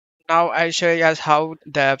Now I'll show you guys how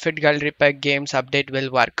the FitGirl Repack games update will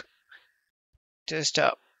work. Just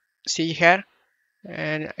see here,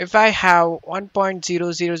 and if I have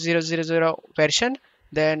 1.00000 version,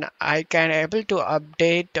 then I can able to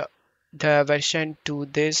update the version to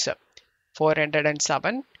this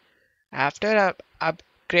 407. After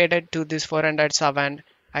upgraded to this 407,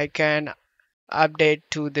 I can update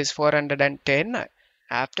to this 410.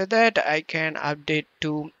 After that, I can update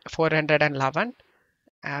to 411.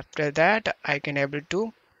 After that, I can able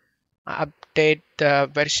to update the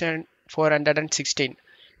version 416.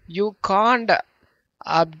 You can't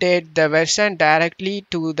update the version directly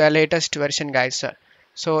to the latest version, guys.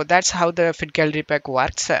 So that's how the FitGirl Repack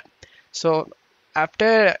works. So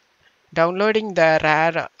after downloading the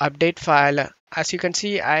rare update file, as you can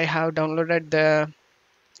see, I have downloaded the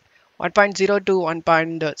 1.0 to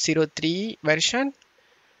 1.03 version,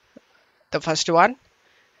 the first one.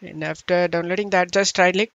 And after downloading that, just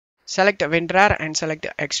right click, select WinRAR and select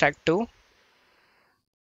extract to.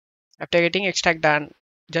 After getting extract done,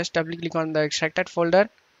 just double click on the extracted folder.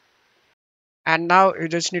 And now you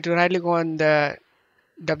just need to right click on the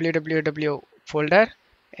www folder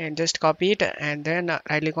and just copy it, and then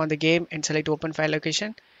right click on the game and select open file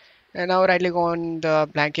location. And now right click on the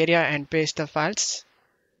blank area and paste the files.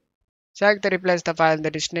 Select the replace the file in the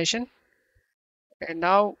destination. And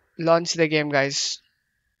now launch the game, guys.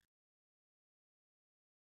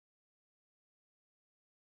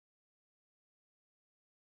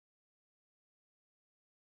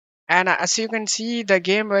 And as you can see, the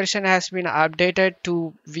game version has been updated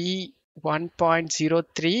to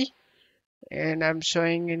v1.03, and I'm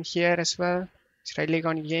showing in here as well. Just right click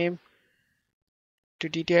on game to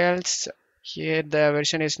details. Here the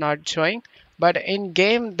version is not showing, but in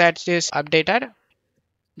game that is updated.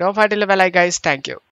 Don't forget to leave a like, guys. Thank you.